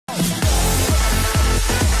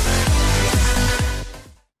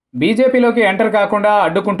బీజేపీలోకి ఎంటర్ కాకుండా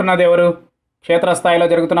అడ్డుకుంటున్నది ఎవరు? క్షేత్రస్థాయిలో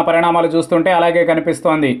జరుగుతున్న పరిణామాలు చూస్తుంటే అలాగే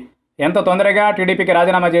కనిపిస్తోంది. ఎంత తొందరగా టీడీపీకి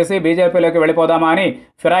రాజీనామా చేసి బీజేపీలోకి వెళ్ళిపోదామా అని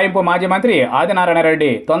ఫిరాయింపు మాజీ మంత్రి ఆదినారాయణ రెడ్డి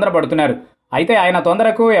తొందరపడుతున్నారు. అయితే ఆయన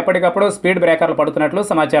తొందరకు ఎప్పటికప్పుడు స్పీడ్ బ్రేకర్లు పడుతున్నట్లు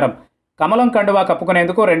సమాచారం. కమలం కండువా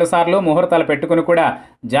కప్పుకునేందుకు 2 సార్లు ముహూర్తాలు పెట్టుకుని కూడా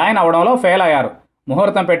జాయిన్ అవడంలో ఫెయిల్ అయ్యారు.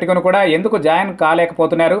 ముహూర్తం పెట్టుకుని కూడా ఎందుకు జాయిన్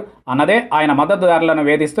కాలేకపోతున్నారు అన్నదే ఆయన మద్దతుదారులను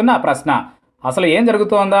వేధిస్తున్న ప్రశ్న. అసలు ఏం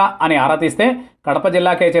జరుగుతోందా అని ఆరా తీస్తే కడప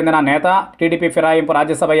జిల్లాకే చెందిన నేత, TDP ఫిరాయింపు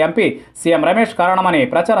Rajya Sabha MP CM Ramesh కారణమని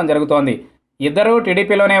ప్రచారం జరుగుతోంది. ఇద్దరూ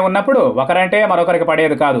టీడీపీలోనే ఉన్నప్పుడు ఒకరంటే మరొకరికి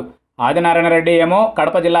పడేది కాదు. ఆదినారాయణ రెడ్డి ఏమో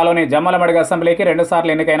కడప జిల్లాలోని జమ్మలమడుగు అసెంబ్లీకి 2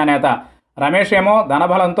 సార్లు ఎన్నికైన నేత. రమేష్ ఏమో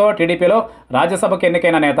ధనబలంతో టీడీపీలో రాజ్యసభకు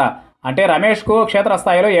ఎన్నికైన నేత. అంటే రమేష్కు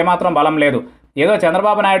క్షేత్రస్థాయిలో ఏమాత్రం బలం లేదు. ఏదో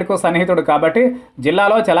చంద్రబాబు నాయుడుకు సన్నిహితుడు కాబట్టి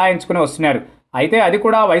జిల్లాలో చెలాయించుకుని వస్తున్నారు. అయితే అది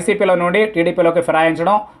కూడా వైసీపీలో నుండి టీడీపీలోకి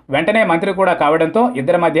ఫిరాయించడం, వెంటనే మంత్రి కూడా కావడంతో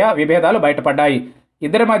ఇద్దరి మధ్య విభేదాలు బయటపడ్డాయి.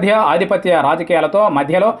 ఇద్దరి మధ్య ఆధిపత్య రాజకీయాలతో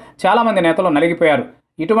మధ్యలో చాలామంది నేతలు నలిగిపోయారు.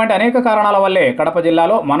 ఇటువంటి అనేక కారణాల వల్లే కడప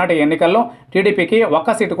జిల్లాలో మొన్నటి ఎన్నికల్లో టీడీపీకి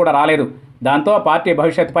ఒక్క సీటు కూడా రాలేదు. దాంతో పార్టీ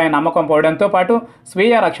భవిష్యత్తుపై నమ్మకం పోవడంతో పాటు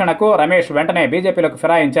స్వీయ రక్షణకు రమేష్ వెంటనే బీజేపీలోకి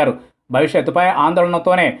ఫిరాయించారు. భవిష్యత్తుపై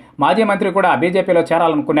ఆందోళనతోనే మాజీ మంత్రి కూడా బీజేపీలో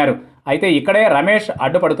చేరాలనుకున్నారు. అయితే ఇక్కడే రమేష్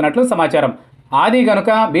అడ్డుపడుతున్నట్లు సమాచారం. ఆది గనుక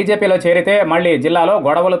బీజేపీలో చేరితే మళ్లీ జిల్లాలో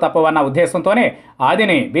గొడవలు తప్పవన్న ఉద్దేశంతోనే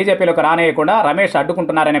ఆదిని బీజేపీలోకి రానేయకుండా రమేష్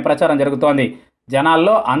అడ్డుకుంటున్నారనే ప్రచారం జరుగుతోంది.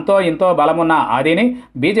 జనాల్లో అంతో ఇంతో బలమున్న ఆదిని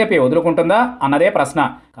బీజేపీ వదులుకుంటుందా అన్నదే ప్రశ్న.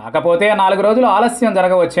 కాకపోతే 4 రోజులు ఆలస్యం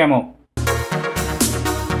జరగవచ్చేమో.